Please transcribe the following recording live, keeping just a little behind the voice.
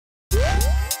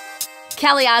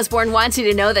Kelly Osbourne wants you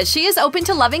to know that she is open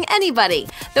to loving anybody.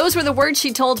 Those were the words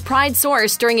she told Pride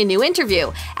Source during a new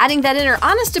interview, adding that in her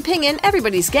honest opinion,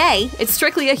 everybody's gay. It's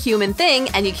strictly a human thing,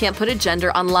 and you can't put a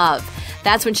gender on love.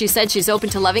 That's when she said she's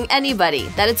open to loving anybody,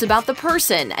 that it's about the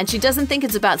person, and she doesn't think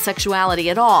it's about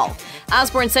sexuality at all.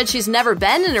 Osbourne said she's never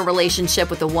been in a relationship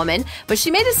with a woman, but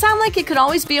she made it sound like it could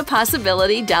always be a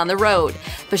possibility down the road.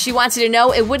 But she wants you to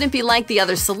know it wouldn't be like the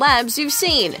other celebs you've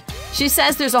seen. She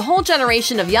says there's a whole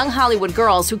generation of young Hollywood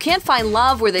girls who can't find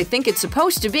love where they think it's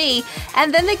supposed to be,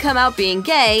 and then they come out being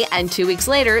gay, and 2 weeks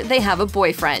later they have a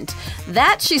boyfriend.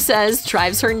 That, she says,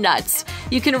 drives her nuts.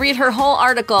 You can read her whole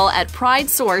article at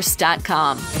pridesource.com.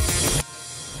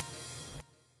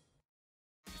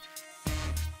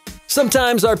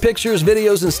 Sometimes our pictures,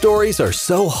 videos, and stories are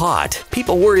so hot,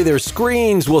 people worry their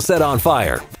screens will set on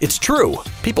fire. It's true.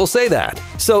 People say that.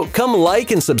 So come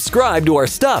like and subscribe to our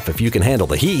stuff if you can handle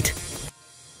the heat.